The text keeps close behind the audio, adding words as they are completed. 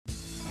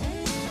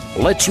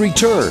Let's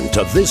return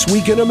to This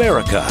Week in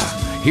America.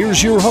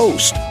 Here's your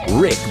host,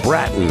 Rick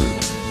Bratton.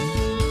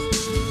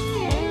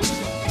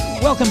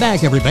 Welcome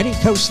back, everybody.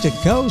 Coast to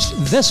Coast,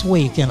 This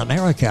Week in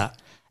America,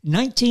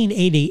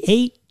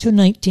 1988 to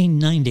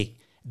 1990.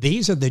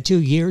 These are the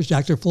 2 years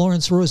Dr.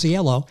 Florence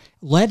Rosiello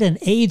led an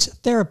AIDS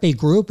therapy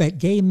group at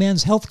Gay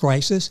Men's Health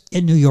Crisis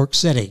in New York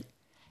City.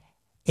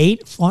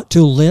 8 Fought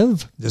to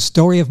Live, the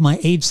story of my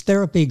AIDS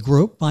therapy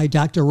group by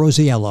Dr.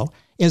 Rosiello,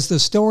 is the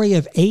story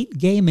of 8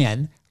 gay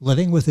men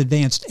living with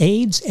advanced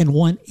AIDS and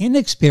one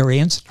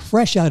inexperienced,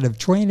 fresh out of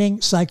training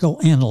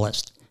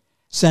psychoanalyst.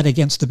 Set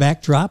against the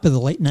backdrop of the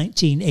late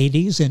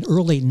 1980s and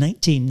early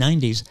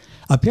 1990s,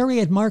 a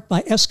period marked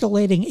by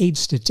escalating AIDS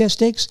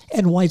statistics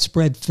and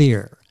widespread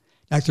fear.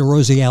 Dr.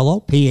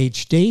 Rosiello,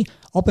 PhD,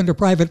 opened a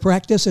private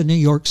practice in New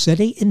York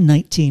City in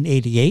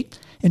 1988.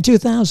 In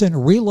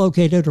 2000,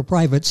 relocated her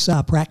private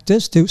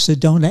practice to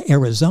Sedona,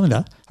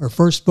 Arizona. Her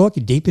first book,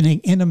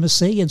 Deepening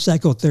Intimacy in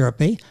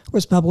Psychotherapy,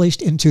 was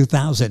published in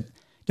 2000.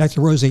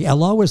 Dr.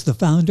 Rosiello is the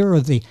founder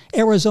of the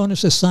Arizona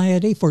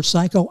Society for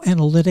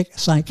Psychoanalytic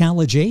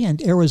Psychology and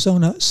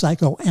Arizona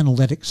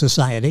Psychoanalytic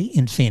Society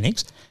in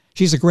Phoenix.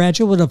 She's a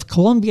graduate of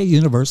Columbia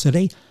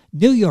University,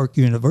 New York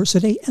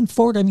University, and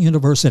Fordham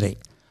University.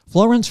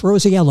 Florence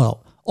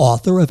Rosiello,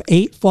 author of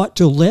 8 Fought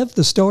to Live,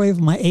 the story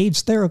of my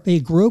AIDS therapy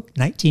group,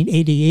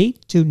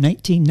 1988 to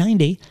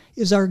 1990,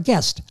 is our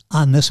guest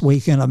on This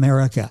Week in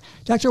America.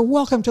 Doctor,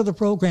 welcome to the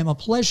program. A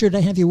pleasure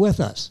to have you with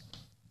us.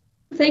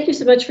 Thank you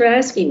so much for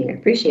asking me. I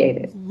appreciate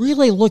it.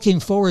 Really looking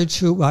forward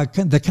to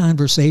the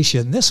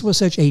conversation. This was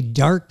such a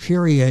dark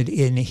period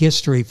in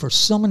history for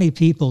so many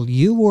people.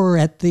 You were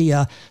at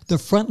the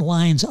front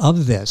lines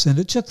of this, and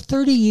it took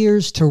 30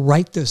 years to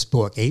write this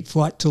book, 8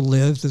 Fought to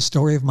Live, the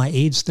story of my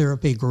AIDS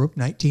therapy group,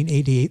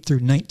 1988 through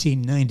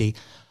 1990.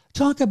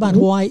 Talk about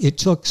why it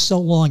took so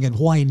long and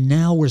why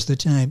now was the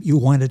time you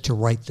wanted to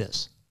write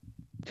this.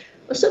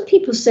 Well, some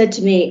people said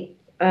to me,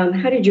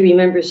 how did you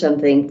remember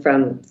something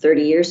from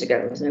 30 years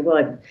ago? I was like, well,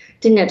 I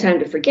didn't have time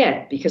to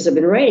forget because I've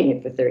been writing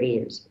it for 30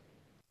 years.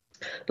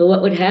 But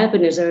what would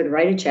happen is I would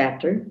write a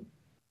chapter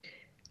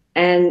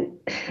and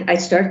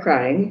I'd start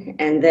crying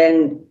and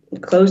then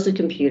close the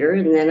computer.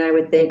 And then I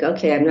would think,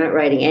 okay, I'm not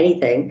writing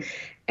anything.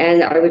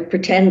 And I would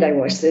pretend I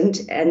wasn't.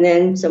 And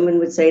then someone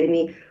would say to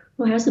me,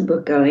 well, how's the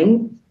book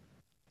going?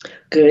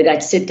 Good.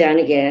 I'd sit down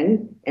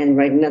again and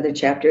write another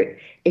chapter.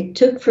 It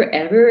took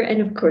forever.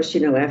 And of course,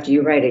 after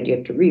you write it, you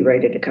have to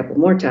rewrite it a couple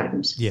more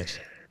times. Yes.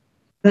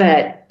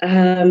 But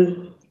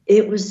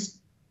it was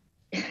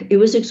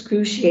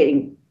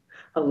excruciating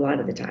a lot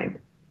of the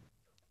time.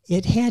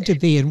 It had to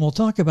be, and we'll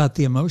talk about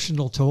the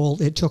emotional toll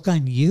it took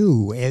on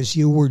you as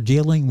you were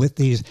dealing with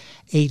these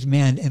 8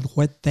 men and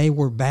what they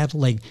were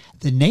battling.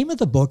 The name of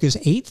the book is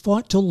 8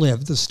 Fought to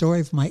Live, the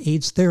story of my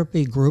AIDS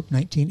therapy group,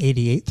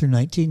 1988 through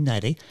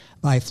 1990,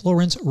 by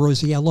Florence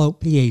Rosiello,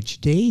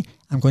 PhD.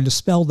 I'm going to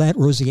spell that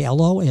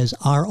Rosiello as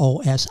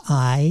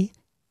Rosiello.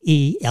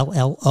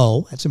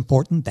 That's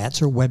important. That's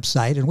her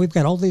website. And we've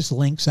got all these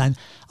links on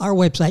our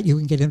website. You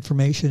can get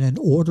information and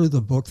order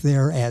the book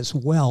there as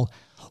well.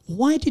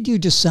 Why did you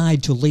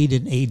decide to lead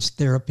an AIDS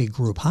therapy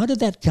group? How did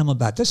that come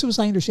about? This was,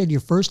 I understand,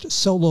 your first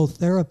solo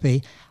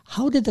therapy.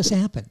 How did this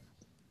happen?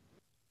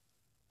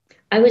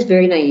 I was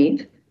very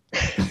naive.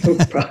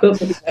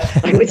 Probably,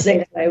 I would say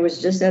that I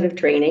was just out of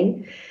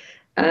training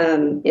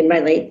in my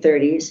late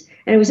 30s.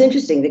 And it was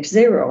interesting because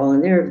they were all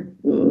in their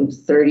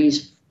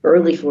 30s,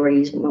 early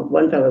 40s.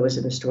 One fellow was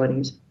in his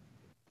 20s.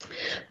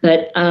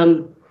 But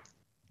how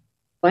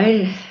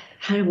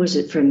was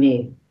it for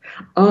me?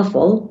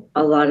 Awful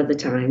a lot of the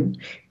time.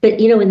 But,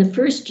 in the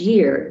first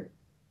year,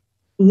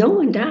 no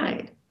one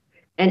died.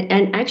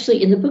 And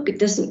actually, in the book, it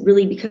doesn't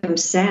really become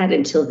sad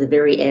until the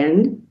very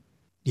end.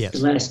 Yes. The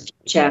last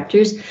few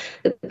chapters.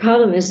 The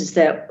problem is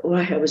that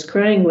why I was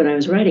crying when I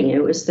was writing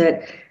it was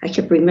that I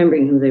kept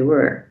remembering who they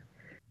were.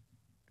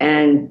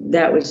 And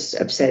that was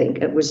upsetting.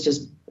 It was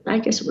just, I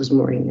guess it was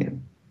mourning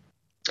them.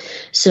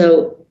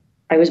 So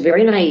I was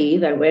very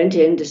naive. I went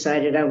in,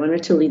 decided I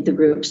wanted to lead the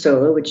group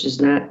solo, which is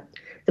not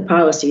the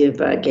policy of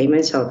Gay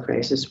Men's Health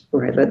Crisis,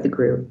 where I led the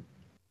group.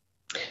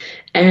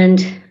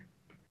 And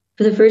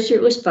for the first year,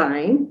 it was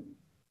fine.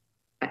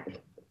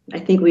 I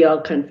think we all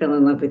kind of fell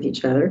in love with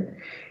each other,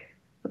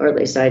 or at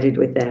least I did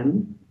with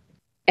them.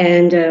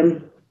 And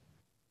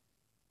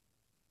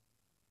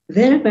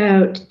then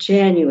about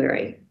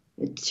January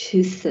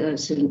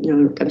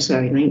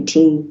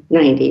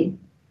 1990,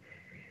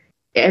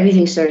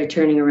 everything started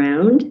turning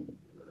around.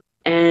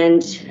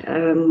 And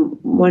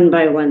one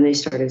by one, they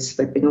started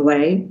slipping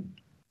away.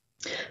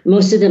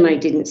 Most of them I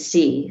didn't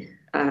see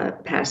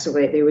pass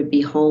away. They would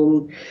be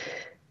home.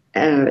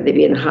 They'd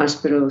be in the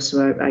hospital,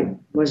 so I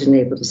wasn't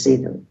able to see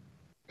them.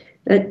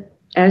 But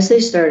as they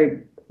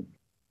started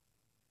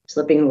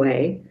slipping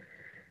away,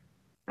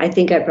 I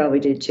think I probably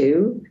did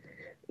too,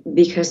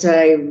 because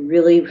I'm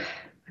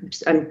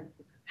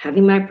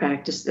having my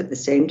practice at the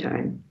same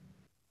time.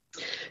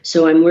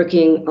 So I'm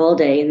working all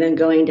day and then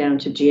going down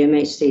to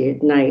GMHC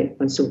at night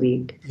once a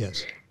week.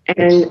 Yes.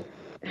 And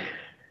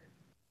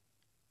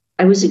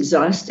I was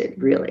exhausted,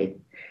 really.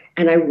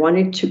 And I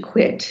wanted to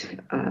quit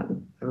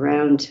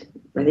around,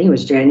 I think it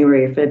was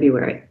January or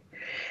February,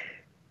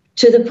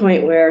 to the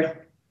point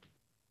where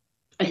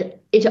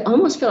it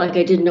almost felt like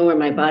I didn't know where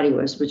my body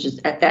was, which is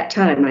at that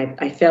time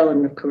I fell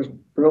and, of course,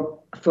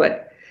 broke a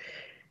foot.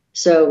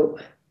 So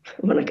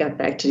when I got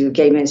back to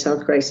Gay Men's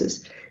Health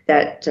Crisis,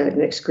 that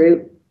next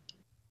group,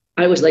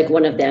 I was like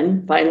one of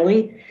them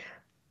finally,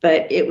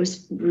 but it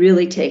was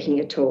really taking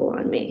a toll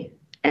on me.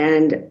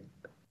 And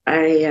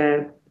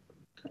I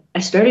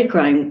started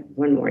crying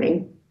one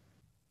morning,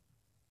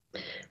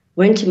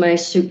 went to my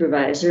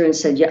supervisor and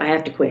said, yeah, I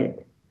have to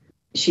quit.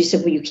 She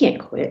said, well, you can't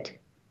quit.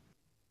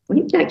 What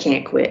do you mean I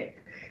can't quit?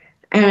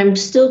 And I'm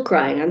still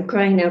crying. I'm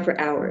crying now for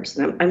hours.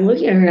 And I'm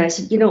looking at her and I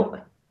said,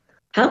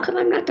 how come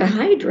I'm not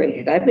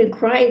dehydrated? I've been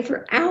crying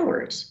for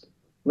hours.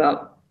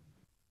 Well,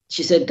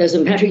 she said,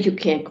 doesn't matter, you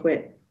can't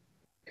quit.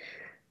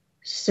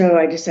 So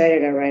I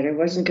decided, all right, I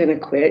wasn't going to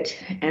quit.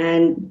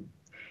 And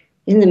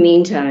in the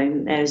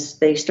meantime, as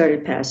they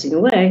started passing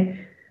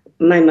away,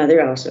 my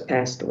mother also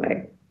passed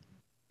away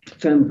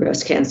from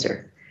breast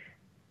cancer.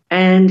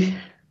 And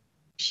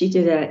she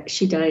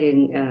died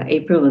in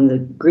April, and the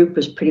group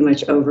was pretty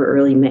much over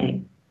early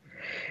May.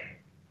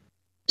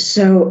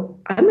 So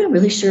I'm not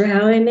really sure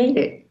how I made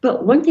it.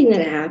 But one thing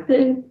that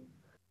happened,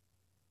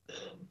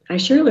 I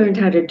sure learned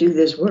how to do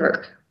this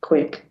work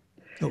quick.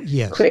 Oh,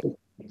 yes. Quick.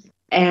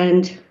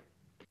 And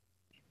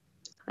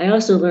I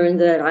also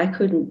learned that I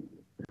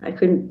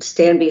couldn't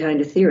stand behind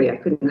a theory. I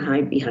couldn't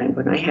hide behind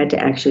one. I had to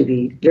actually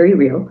be very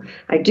real.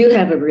 I do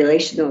have a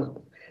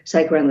relational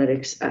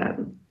psychoanalytic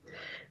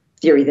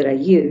theory that I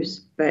use,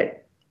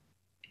 but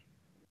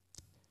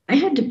I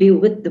had to be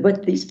with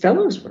what these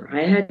fellows were.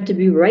 I had to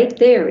be right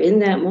there in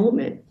that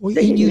moment. Well,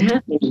 they didn't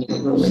have any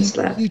moments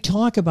left. You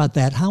talk about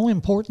that, how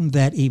important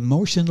that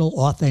emotional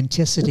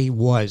authenticity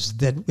was,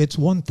 that it's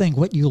one thing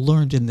what you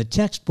learned in the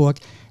textbook.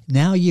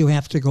 Now you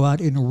have to go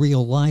out in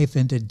real life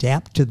and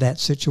adapt to that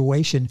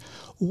situation.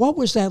 What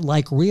was that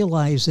like,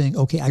 realizing,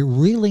 okay, I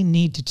really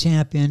need to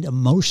tap in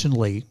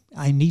emotionally.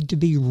 I need to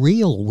be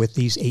real with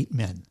these 8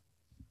 men.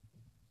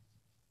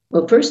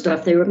 Well, first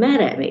off, they were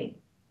mad at me.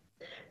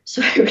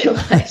 So I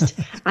realized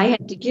I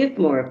had to give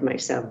more of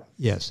myself.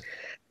 Yes.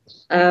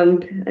 I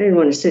didn't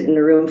want to sit in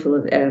a room full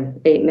of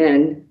 8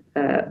 men,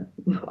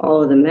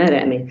 all of them mad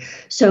at me.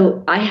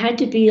 So I had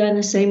to be on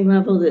the same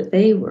level that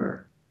they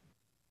were.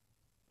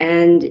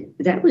 And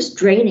that was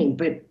draining,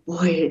 but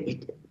boy,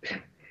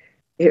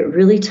 it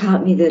really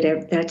taught me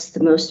that that's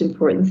the most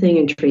important thing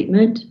in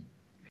treatment.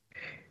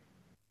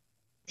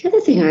 The other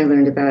thing I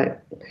learned about,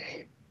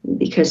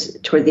 because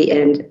toward the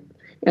end,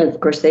 of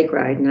course they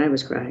cried and I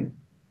was crying,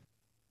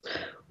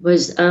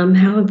 was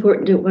how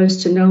important it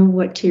was to know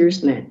what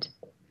tears meant,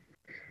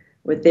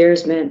 what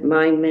theirs meant,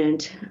 mine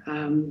meant,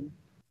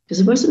 because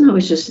it wasn't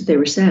always just that they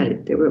were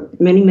sad. There were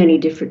many, many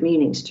different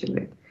meanings to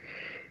it.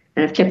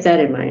 And I've kept that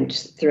in mind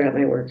throughout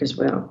my work as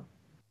well.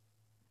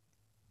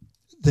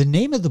 The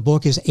name of the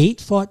book is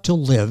 8 Fought to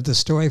Live, the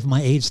story of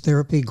my AIDS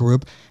therapy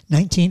group,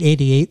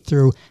 1988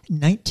 through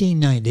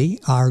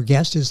 1990. Our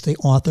guest is the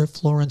author,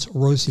 Florence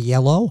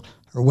Rosiello.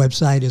 Her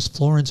website is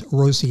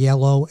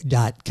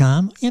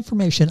florencerosiello.com.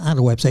 Information on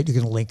the website you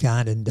can link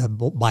on and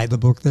buy the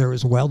book there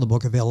as well. The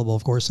book available,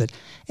 of course, at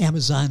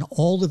Amazon,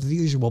 all of the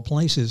usual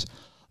places.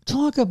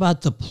 Talk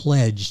about the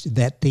pledge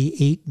that the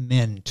 8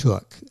 men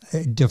took,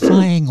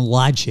 defying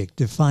logic,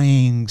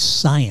 defying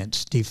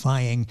science,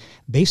 defying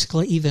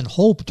basically even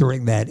hope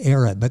during that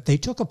era. But they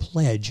took a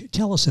pledge.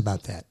 Tell us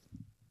about that.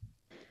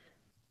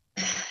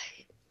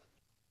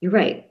 You're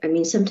right. I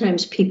mean,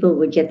 sometimes people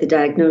would get the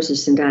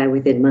diagnosis and die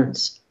within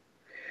months.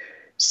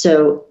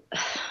 So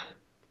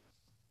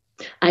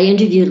I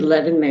interviewed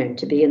 11 men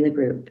to be in the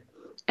group.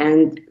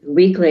 And a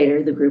week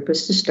later, the group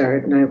was to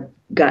start, and I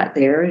got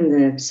there, and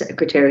the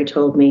secretary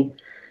told me,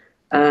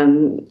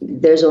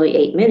 there's only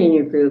 8 men in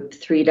your group,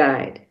 3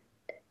 died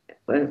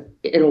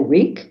in a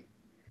week.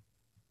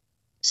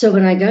 So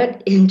when I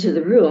got into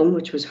the room,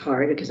 which was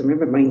hard because I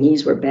remember my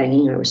knees were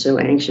banging, I was so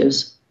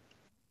anxious.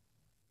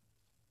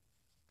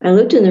 I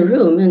looked in the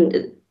room,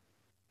 and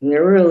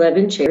there were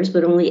 11 chairs,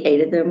 but only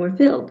 8 of them were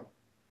filled.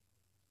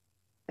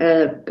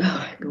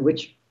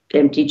 Which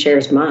empty chair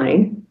is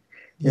mine,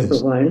 yes.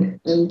 Number one.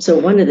 And so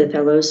one of the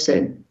fellows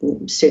said,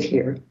 sit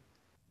here.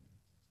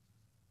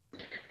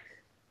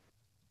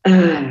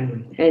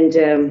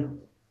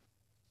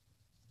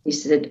 He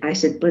said, I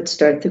said, let's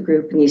start the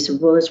group. And he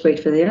said, well, let's wait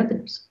for the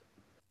others.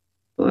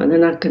 Well, they're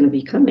not going to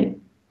be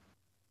coming.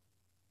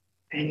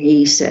 And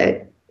he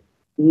said,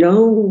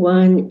 no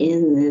one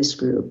in this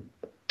group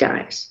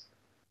dies.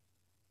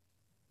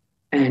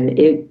 And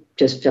it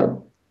just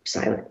fell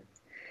silent.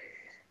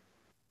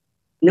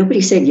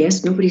 Nobody said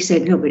yes, nobody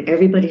said no, but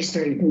everybody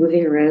started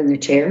moving around in their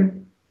chair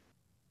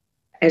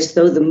as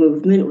though the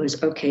movement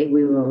was, okay,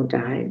 we won't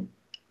die.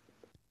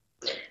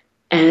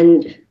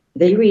 And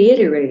they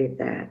reiterated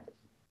that.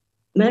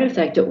 Matter of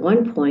fact, at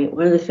one point,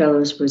 one of the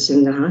fellows was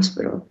in the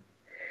hospital,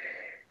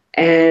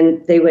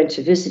 and they went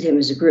to visit him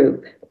as a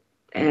group.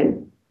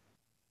 And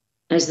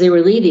as they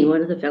were leaving,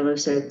 one of the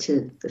fellows said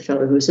to the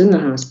fellow who was in the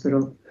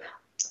hospital,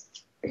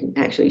 he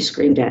actually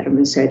screamed at him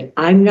and said,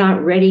 "I'm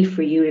not ready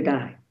for you to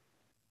die."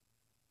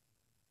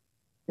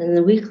 And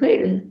a week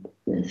later,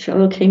 the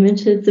fellow came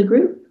into the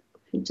group.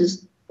 He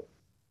just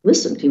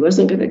listened. He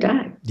wasn't going to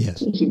die. Yes.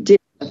 He did,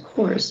 of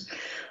course.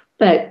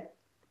 But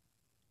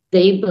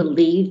they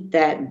believed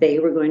that they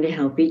were going to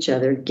help each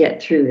other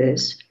get through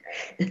this.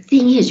 The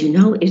thing is,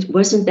 it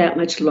wasn't that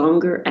much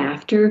longer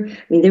after.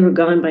 I mean, they were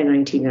gone by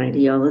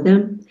 1990, all of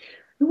them.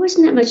 It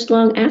wasn't that much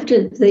long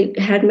after they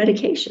had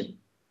medication.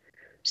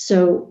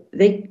 So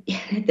they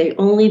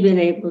only been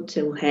able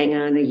to hang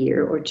on a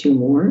year or two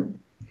more.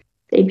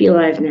 They'd be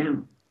alive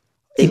now.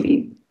 They'd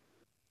be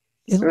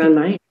around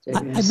my age,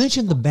 I guess. I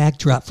mentioned the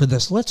backdrop for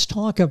this. Let's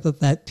talk about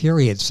that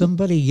period.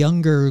 Somebody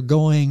younger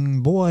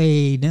going,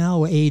 boy,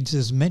 now AIDS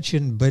is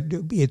mentioned, but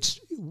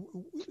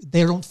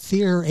they don't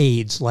fear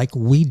AIDS like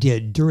we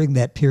did during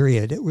that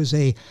period. It was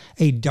a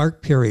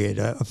dark period,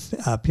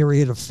 a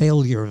period of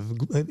failure,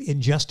 of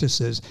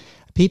injustices.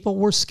 People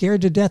were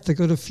scared to death to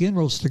go to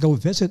funerals, to go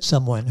visit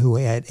someone who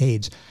had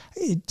AIDS.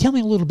 Tell me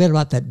a little bit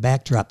about that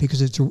backdrop,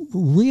 because it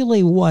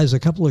really was a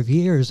couple of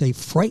years, a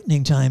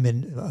frightening time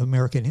in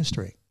American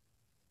history.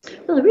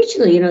 Well,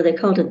 originally, they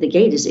called it the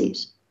gay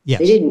disease. Yes.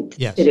 They didn't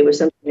Yes. think that it was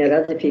something that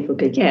other people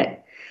could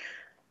get.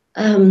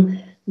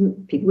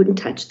 People wouldn't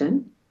touch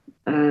them.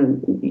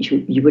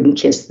 You wouldn't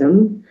kiss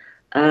them.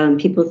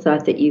 People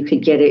thought that you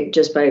could get it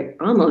just by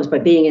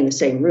being in the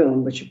same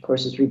room, which of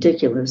course is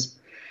ridiculous.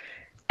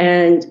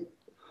 And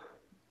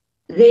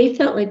they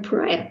felt like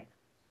pariah.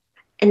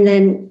 And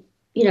then,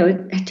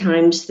 at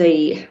times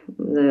the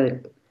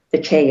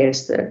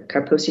caius, the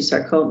Kaposi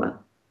sarcoma,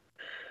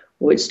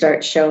 would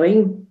start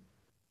showing.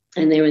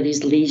 And there were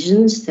these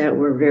lesions that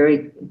were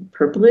very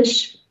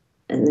purplish,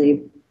 and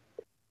the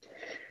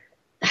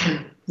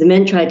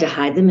men tried to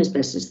hide them as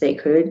best as they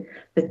could,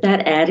 but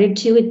that added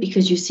to it,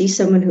 because you see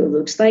someone who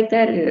looks like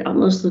that, and it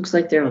almost looks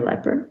like they're a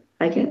leper,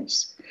 I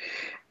guess.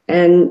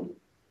 And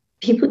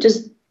people they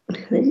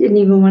didn't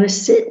even want to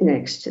sit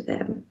next to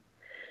them.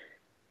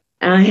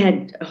 I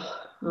had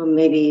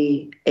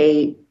maybe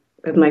 8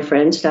 of my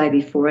friends die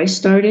before I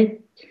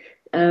started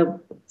the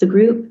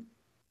group.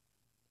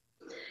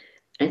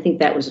 I think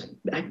that was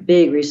a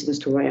big reason as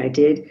to why I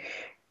did.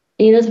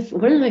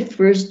 One of my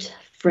first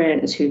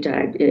friends who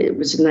died, it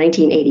was in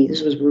 1980.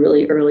 This was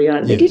really early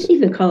on. They didn't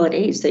even call it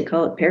AIDS. They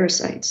call it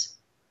parasites.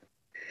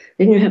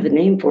 They didn't have the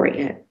name for it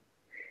yet.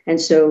 And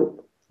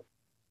so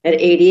at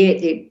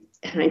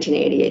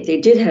 1988, they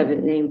did have a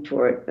name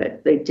for it,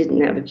 but they didn't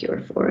have a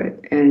cure for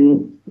it.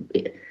 And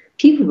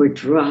people were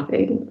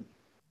dropping.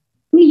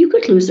 I mean, you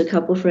could lose a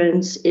couple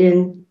friends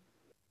in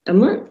a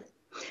month.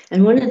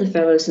 And one of the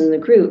fellows in the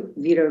group,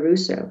 Vito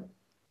Russo,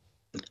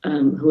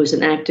 who was an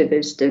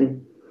activist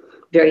and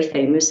very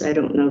famous. I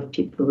don't know if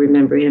people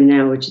remember him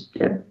now, which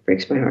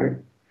breaks my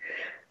heart.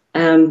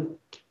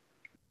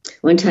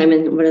 One time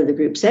in one of the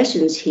group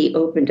sessions, he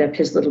opened up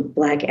his little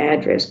black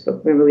address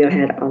book. Remember,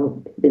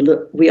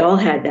 we all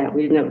had that.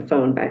 We didn't have a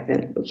phone back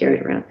then. We carried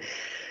it around.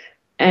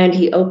 And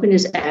he opened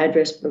his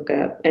address book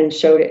up and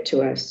showed it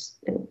to us,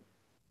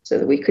 so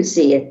that we could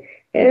see it.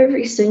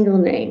 Every single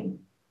name,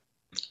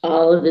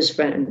 all of his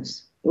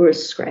friends were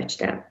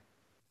scratched out.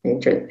 And he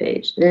turned the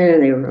page.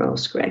 Then they were all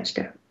scratched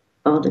out,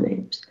 all the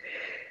names.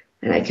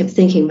 And I kept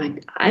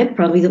thinking, I'm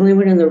probably the only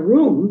one in the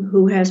room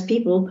who has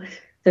people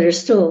that are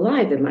still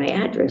alive in my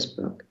address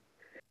book.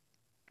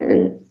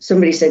 And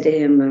somebody said to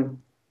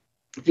him,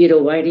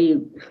 Vito, why do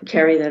you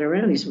carry that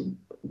around? He said,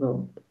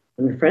 well,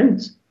 I'm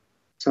friends.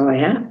 That's all I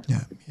have.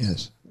 Yeah,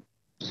 yes.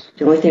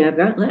 The only thing I've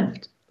got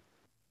left.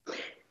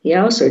 He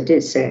also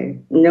did say,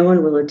 no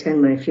one will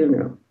attend my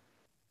funeral.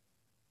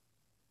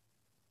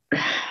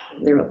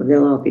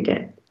 They'll all be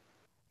dead.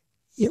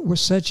 It was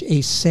such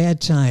a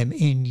sad time,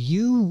 and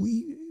you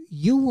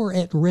were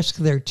at risk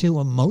there too,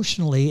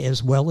 emotionally,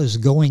 as well as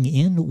going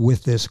in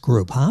with this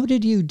group. How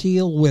did you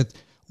deal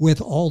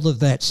with all of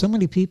that? So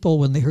many people,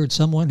 when they heard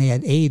someone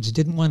had AIDS,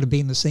 didn't want to be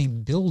in the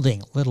same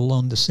building, let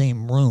alone the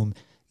same room.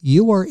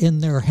 You are in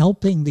there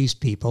helping these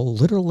people,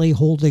 literally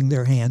holding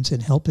their hands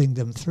and helping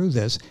them through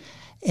this.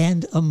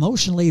 And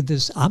emotionally,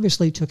 this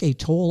obviously took a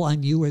toll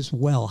on you as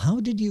well. How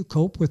did you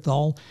cope with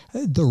all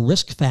the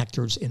risk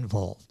factors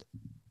involved?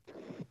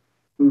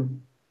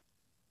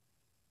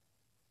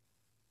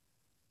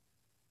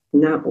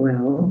 Not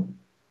well.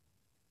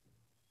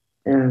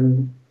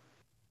 My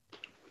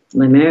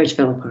marriage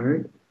fell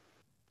apart.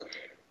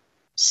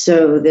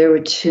 So there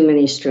were too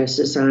many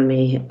stresses on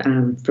me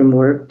from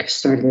work,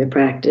 starting the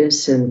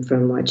practice, and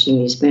from watching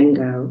these men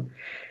go.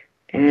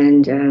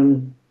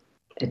 And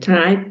at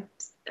times,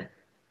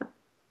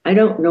 I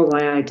don't know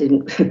why I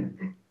didn't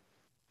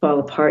fall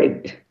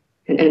apart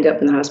and end up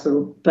in the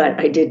hospital, but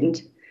I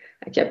didn't.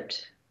 I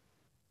kept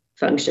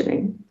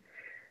functioning.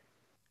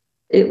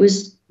 It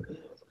was,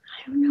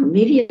 I don't know,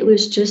 maybe it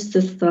was just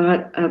the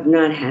thought of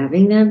not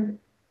having them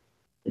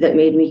that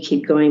made me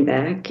keep going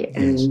back.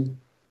 And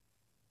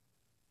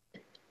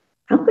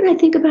how could I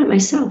think about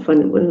myself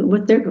when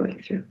what they're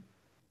going through?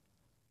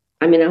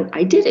 I mean,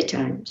 I did at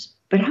times,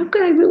 but how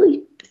could I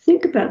really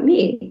think about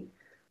me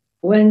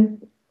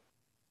when,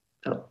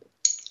 oh,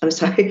 I'm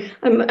sorry,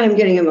 I'm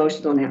getting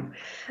emotional now.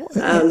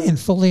 And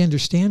fully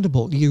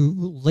understandable. You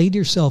laid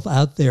yourself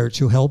out there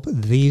to help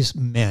these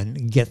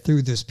men get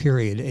through this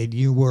period, and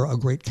you were a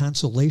great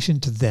consolation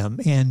to them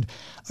and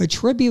a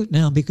tribute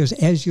now, because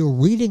as you're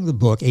reading the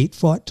book, Eight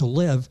Fought to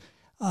Live,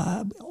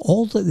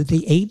 all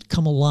the eight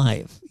come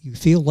alive. You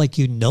feel like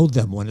you know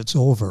them when it's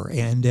over.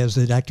 And as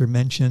the doctor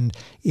mentioned,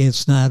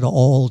 it's not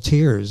all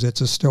tears. It's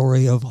a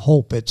story of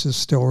hope. It's a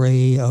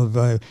story of,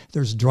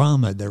 there's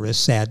drama, there is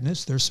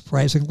sadness, there's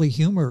surprisingly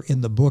humor in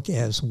the book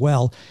as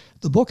well.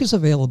 The book is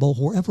available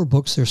wherever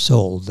books are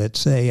sold.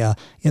 It's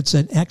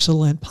an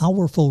excellent,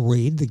 powerful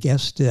read. The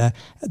guest,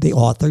 the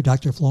author,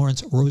 Dr.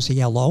 Florence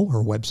Rosiello,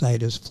 her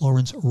website is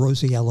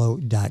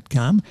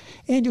florencerosiello.com.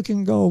 And you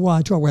can go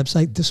to our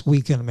website,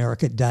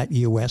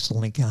 thisweekinamerica.us,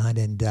 link on,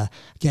 and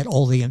get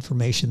all the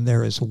information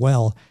there as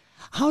well.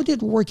 How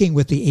did working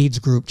with the AIDS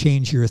group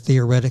change your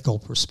theoretical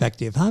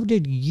perspective? How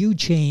did you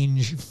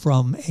change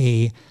from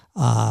a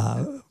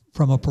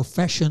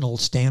professional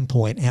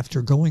standpoint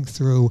after going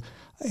through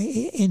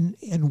in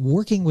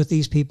working with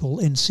these people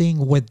and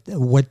seeing what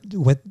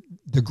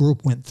the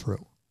group went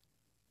through?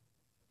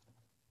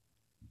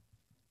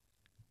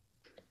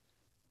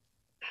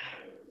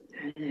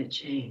 How did that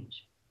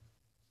change?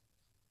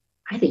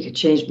 I think it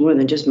changed more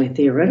than just my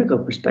theoretical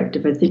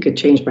perspective. I think it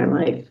changed my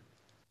life.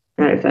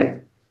 Matter of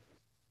fact,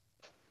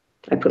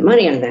 I put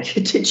money on that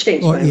to change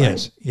my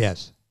life.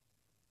 Yes.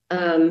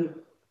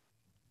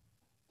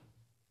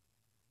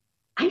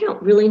 I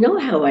don't really know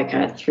how I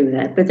got through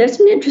that, but that's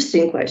an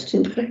interesting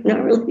question, but I'm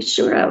not really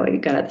sure how I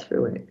got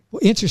through it.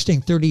 Well,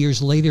 interesting, 30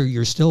 years later,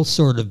 you're still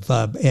sort of,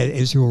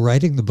 as you were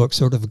writing the book,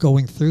 sort of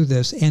going through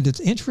this, and it's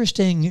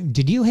interesting,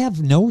 did you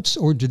have notes,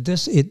 or did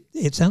this,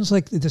 it sounds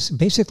like this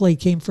basically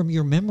came from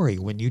your memory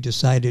when you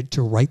decided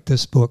to write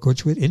this book,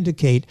 which would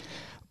indicate,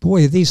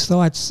 boy, these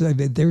thoughts,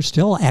 they're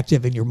still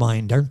active in your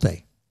mind, aren't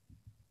they?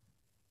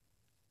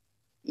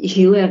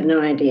 You have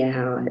no idea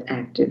how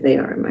active they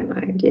are in my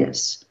mind,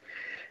 yes.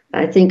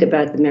 I think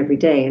about them every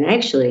day. And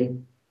actually,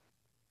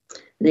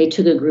 they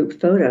took a group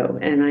photo,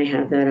 and I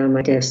have that on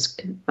my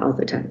desk all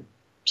the time.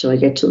 So I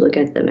get to look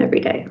at them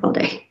every day, all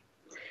day.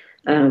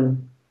 I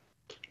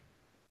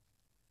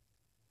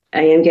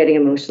am getting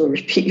emotional.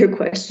 Repeat your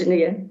question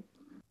again.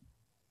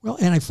 Well,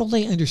 and I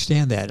fully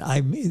understand that.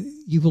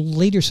 You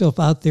laid yourself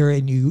out there,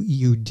 and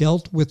you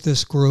dealt with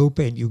this group,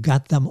 and you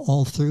got them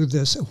all through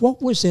this.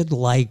 What was it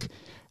like?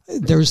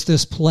 There's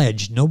this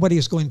pledge. Nobody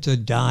is going to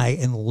die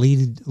and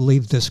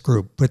leave this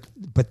group, but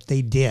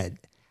they did.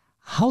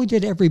 How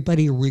did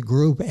everybody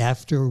regroup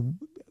after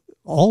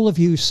all of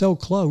you so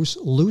close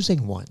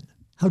losing one?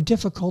 How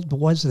difficult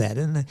was that?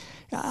 And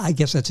I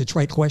guess that's a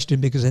trite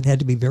question because it had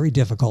to be very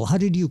difficult. How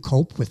did you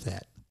cope with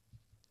that?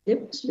 It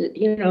was,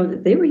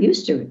 they were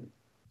used to it.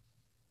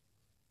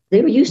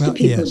 They were used to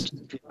people just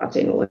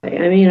dropping away.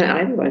 I mean,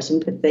 I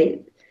wasn't, but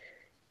they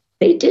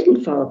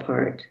didn't fall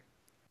apart.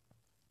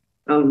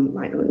 I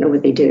don't know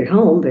what they did at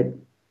home, but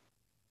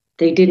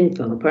they didn't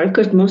fall apart. Of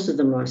course, most of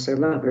them lost their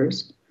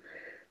lovers.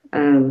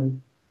 How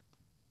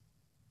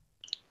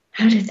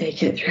did they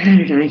get through? How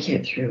did I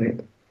get through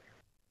it?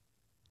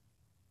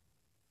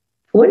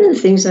 One of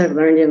the things I've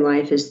learned in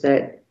life is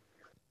that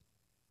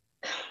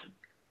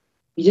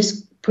you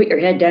just put your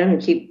head down and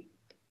keep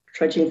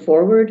trudging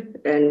forward.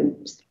 And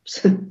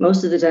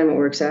most of the time it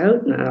works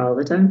out, not all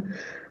the time,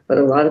 but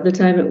a lot of the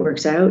time it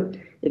works out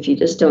if you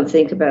just don't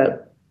think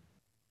about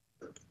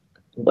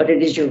what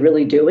it is you're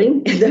really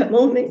doing in that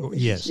moment.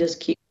 Yes. Just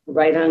keep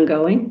right on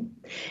going.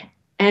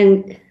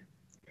 And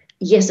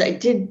yes, I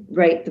did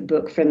write the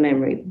book from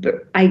memory,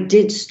 but I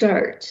did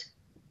start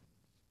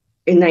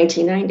in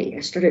 1990. I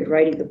started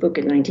writing the book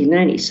in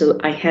 1990. So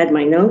I had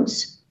my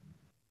notes.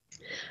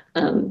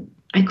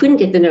 I couldn't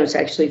get the notes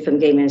actually from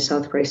Gay Men's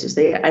Health Crisis.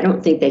 I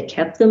don't think they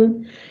kept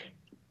them,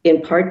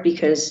 in part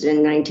because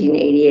in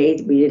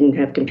 1988, we didn't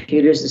have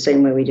computers the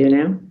same way we do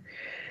now.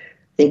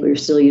 I think we were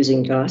still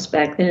using DOS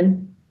back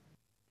then.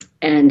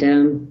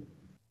 And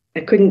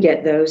I couldn't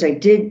get those. I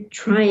did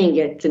try and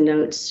get the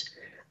notes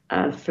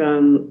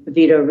from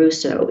Vito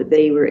Russo.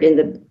 They were in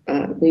the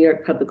New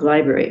York Public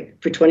Library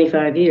for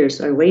 25 years.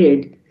 So I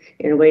waited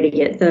in a way to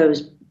get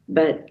those,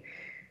 but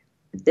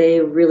they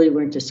really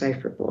weren't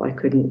decipherable. I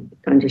couldn't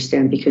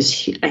understand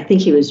because I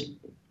think he was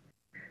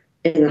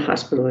in the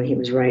hospital when he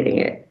was writing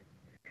it.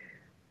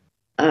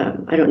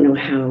 I don't know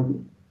how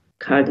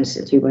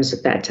cognizant he was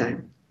at that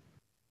time.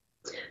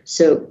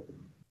 So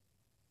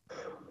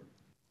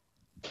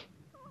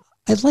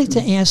I'd like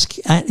to ask,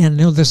 and I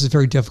know this is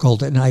very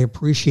difficult, and I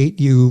appreciate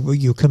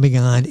you coming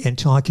on and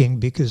talking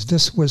because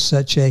this was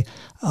such a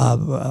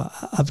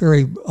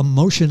very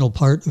emotional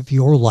part of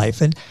your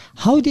life. And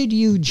how did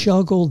you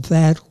juggle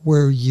that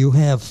where you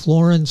have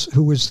Florence,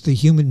 who is the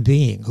human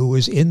being, who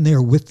is in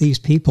there with these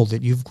people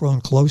that you've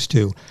grown close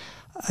to,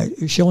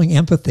 showing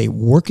empathy,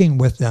 working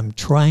with them,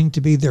 trying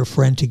to be their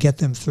friend to get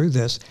them through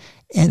this,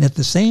 and at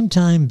the same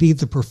time be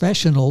the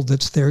professional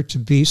that's there to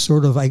be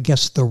sort of, I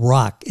guess, the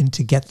rock and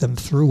to get them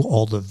through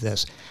all of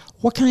this.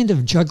 What kind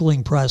of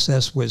juggling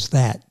process was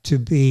that, to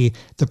be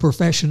the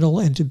professional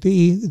and to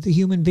be the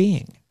human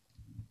being?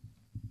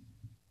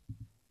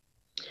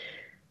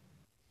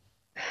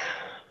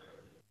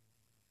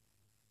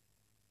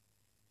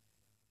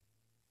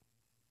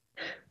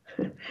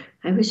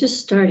 I was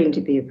just starting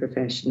to be a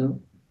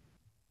professional.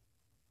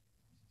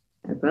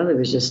 I probably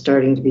was just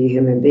starting to be a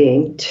human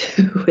being,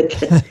 too, with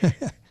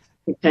the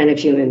kind of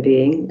human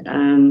being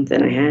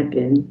that I had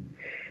been.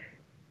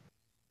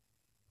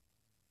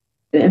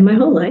 And my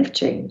whole life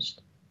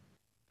changed.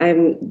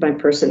 My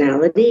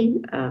personality,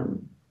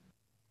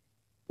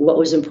 what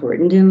was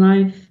important in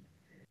life.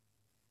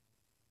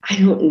 I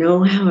don't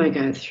know how I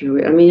got through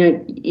it. I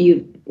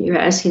mean, you're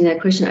asking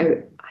that question.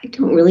 I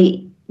don't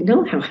really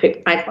know how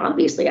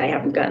obviously I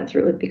haven't gotten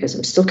through it because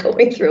I'm still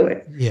going through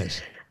it.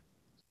 Yes.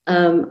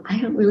 I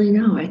don't really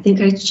know. I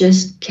think I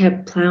just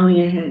kept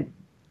plowing ahead.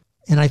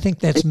 And I think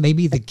that's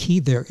maybe the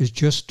key there, is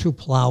just to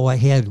plow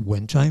ahead.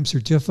 When times are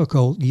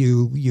difficult,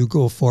 you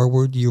go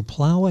forward, you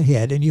plow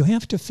ahead, and you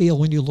have to feel,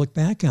 when you look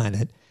back on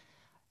it,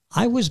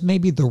 I was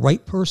maybe the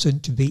right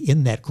person to be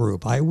in that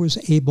group. I was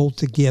able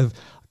to give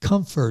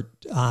comfort.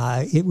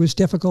 It was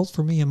difficult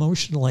for me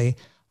emotionally,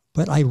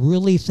 but I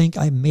really think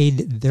I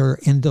made their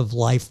end of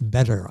life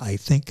better. I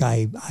think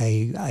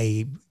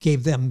I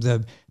gave them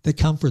the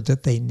comfort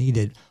that they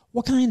needed.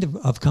 What kind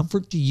of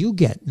comfort do you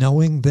get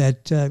knowing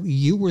that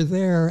you were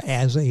there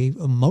as a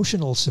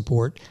emotional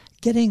support,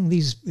 getting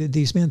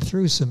these men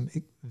through some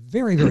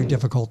very, very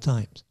difficult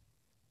times?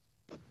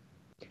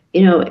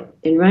 You know,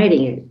 in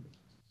writing it,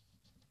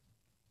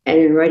 and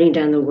in writing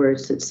down the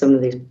words that some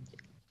of these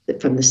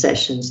from the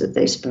sessions that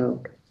they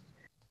spoke,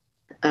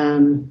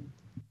 I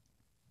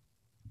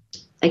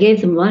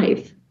gave them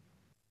life.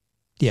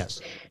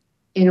 Yes.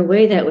 In a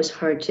way that was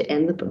hard to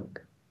end the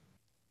book,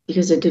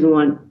 because I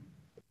didn't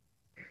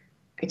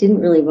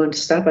really want to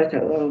stop. I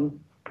thought, well,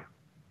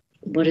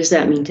 what does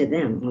that mean to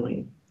them?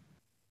 When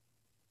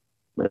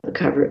the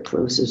cover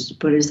closes,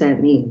 what does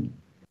that mean?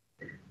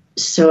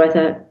 So I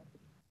thought,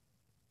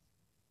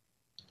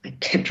 I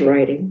kept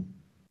writing.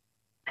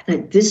 I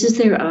thought, this is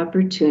their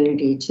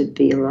opportunity to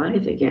be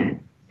alive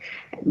again,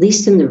 at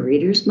least in the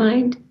reader's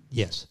mind.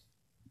 Yes.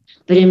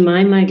 But in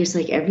my mind, it's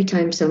like every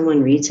time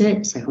someone reads it,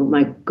 it's like, oh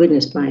my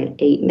goodness, my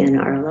 8 men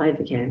are alive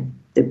again.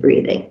 They're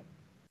breathing.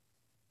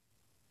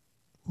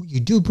 You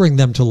do bring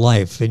them to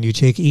life, and you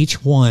take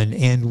each one,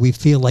 and we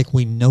feel like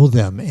we know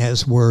them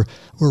as we're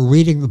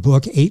reading the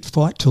book, 8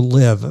 Fought to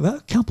Live. About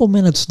a couple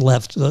minutes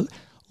left.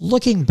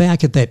 Looking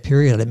back at that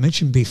period, I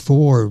mentioned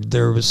before,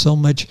 there was so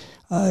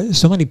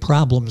many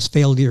problems,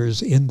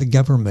 failures in the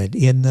government,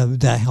 in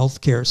the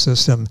healthcare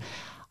system.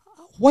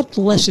 What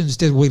lessons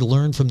did we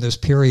learn from this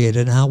period,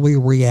 and how we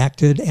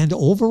reacted and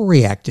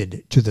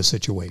overreacted to the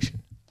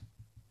situation?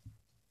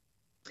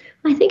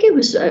 I think it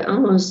was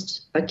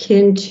almost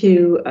akin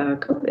to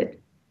COVID.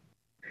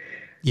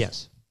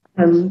 Yes.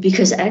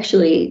 Because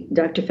actually,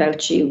 Dr.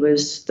 Fauci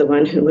was the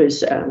one who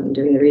was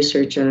doing the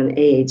research on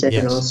AIDS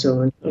and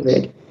also on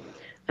COVID.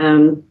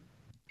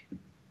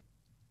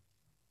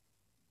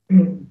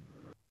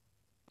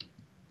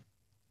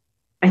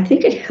 I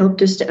think it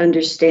helped us to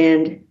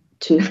understand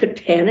to not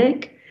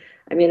panic.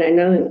 I mean, I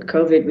know in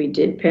COVID we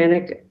did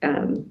panic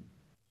in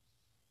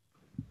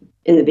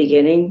the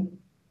beginning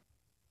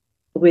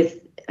with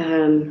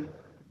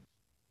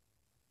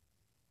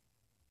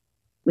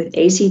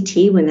ACT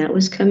when that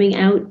was coming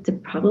out. The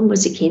problem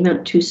was it came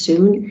out too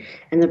soon,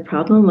 and the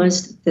problem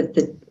was that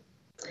the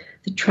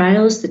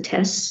trials, the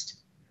tests,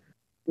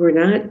 were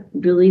not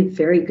really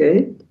very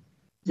good.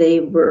 They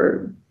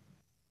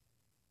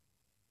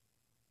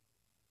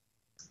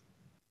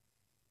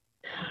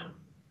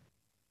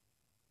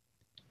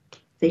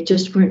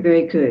just weren't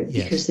very good.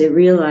 Yes. Because they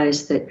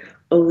realized that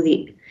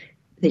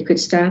they could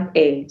stop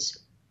AIDS,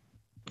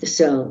 the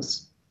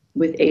cells,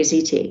 with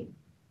AZT.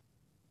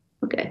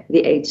 Okay,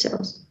 the AIDS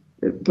cells.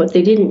 What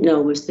they didn't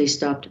know was they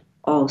stopped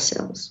all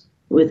cells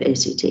with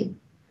ACT.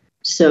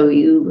 So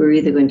you were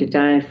either going to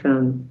die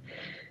from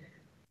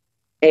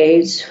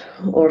AIDS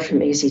or from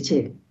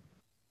AZT.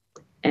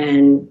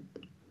 And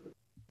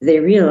they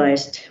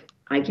realized,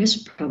 I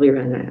guess probably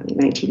around the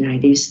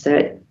 1990s,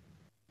 that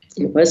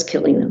it was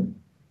killing them.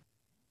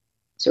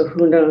 So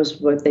who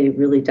knows what they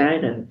really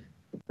died of?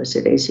 Was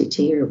it ACT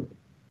or...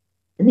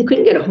 And they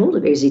couldn't get a hold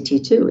of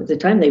AZT too. At the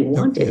time they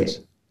wanted it.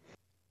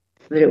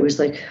 But it was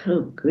like,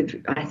 oh,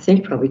 good. I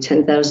think probably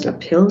 10,000 a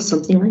pill,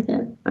 something like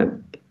that.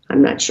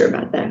 I'm not sure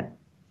about that.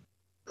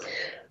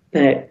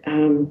 But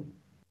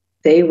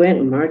they went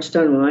and marched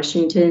on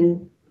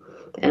Washington.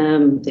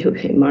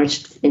 They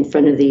marched in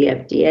front of the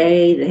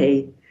FDA.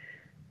 They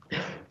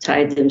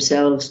tied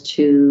themselves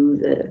to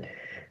the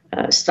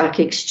stock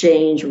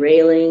exchange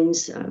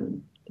railings.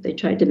 They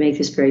tried to make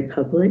this very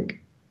public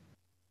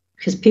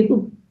because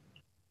people,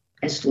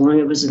 as long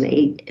as it was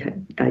a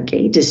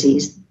gay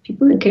disease,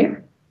 people didn't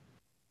care.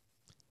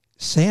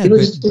 Sad,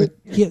 but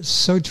yes,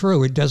 so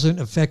true. It doesn't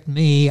affect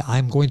me.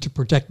 I'm going to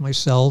protect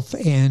myself,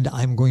 and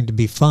I'm going to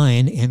be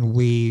fine. And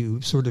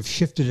we sort of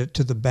shifted it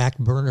to the back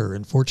burner.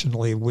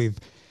 Unfortunately, we've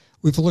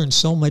We've learned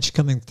so much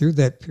coming through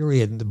that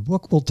period, and the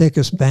book will take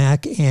us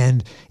back,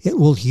 and it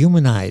will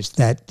humanize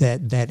that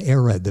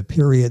era, the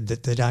period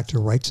that the doctor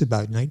writes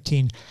about,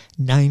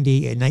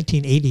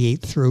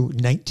 1988 through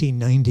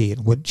 1990,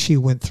 and what she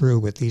went through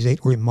with these 8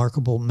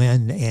 remarkable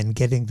men and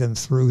getting them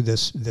through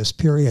this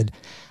period.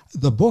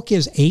 The book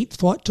is 8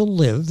 Fought to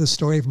Live, the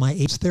story of my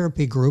AIDS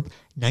therapy group,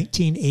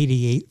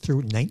 1988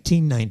 through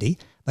 1990,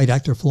 by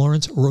Dr.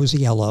 Florence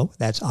Rosiello.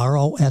 That's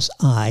Rosiello.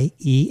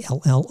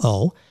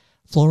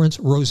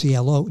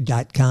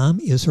 FlorenceRosiello.com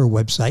is her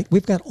website.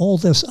 We've got all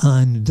this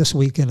on This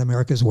Week in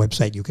America's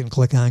website. You can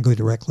click on, go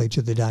directly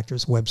to the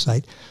doctor's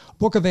website.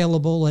 Book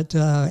available at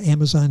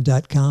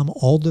Amazon.com,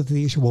 all the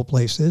usual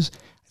places.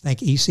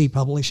 Thank EC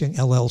Publishing,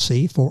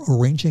 LLC, for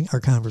arranging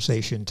our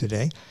conversation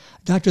today.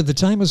 Doctor, the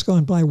time has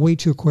gone by way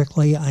too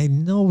quickly. I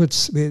know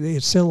it's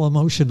still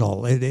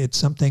emotional. It's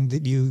something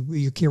that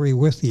you carry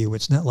with you.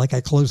 It's not like I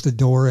closed the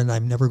door and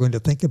I'm never going to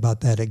think about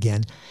that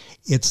again.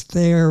 It's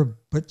there,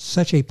 but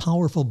such a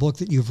powerful book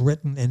that you've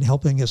written and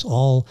helping us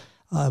all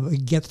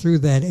get through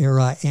that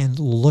era and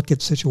look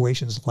at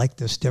situations like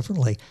this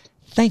differently.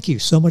 Thank you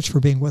so much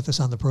for being with us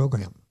on the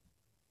program.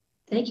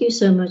 Thank you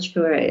so much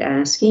for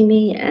asking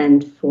me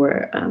and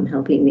for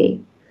helping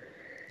me.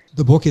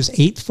 The book is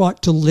 8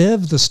 Fought to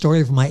Live, the story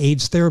of my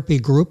AIDS therapy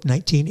group,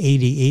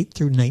 1988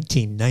 through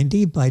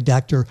 1990, by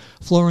Dr.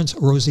 Florence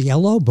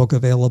Rosiello. Book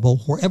available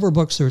wherever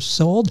books are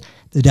sold.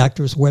 The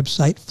doctor's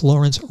website,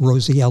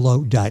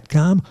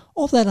 FlorenceRosiello.com.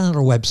 All that on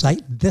our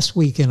website,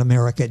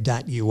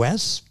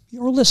 thisweekinamerica.us.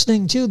 You're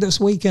listening to This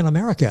Week in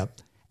America,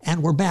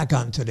 and we're back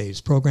on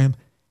today's program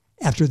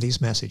after these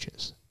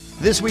messages.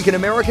 This Week in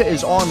America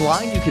is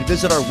online. You can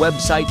visit our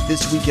website,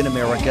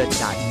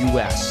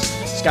 thisweekinamerica.us.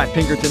 Scott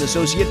Pinkerton,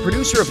 Associate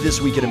Producer of This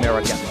Week in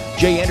America.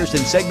 Jay Anderson,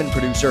 Segment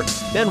Producer.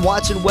 Ben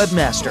Watson,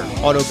 Webmaster.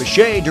 Otto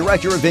Bechet,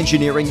 Director of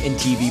Engineering and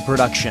TV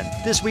Production.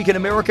 This Week in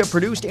America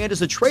produced and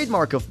is a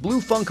trademark of Blue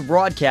Funk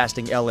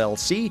Broadcasting,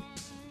 LLC.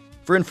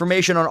 For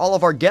information on all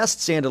of our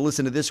guests and to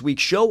listen to this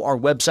week's show, our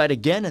website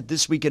again at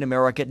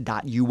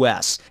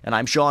thisweekinamerica.us. And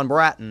I'm Sean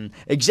Bratton,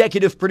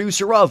 Executive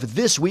Producer of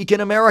This Week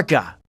in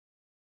America.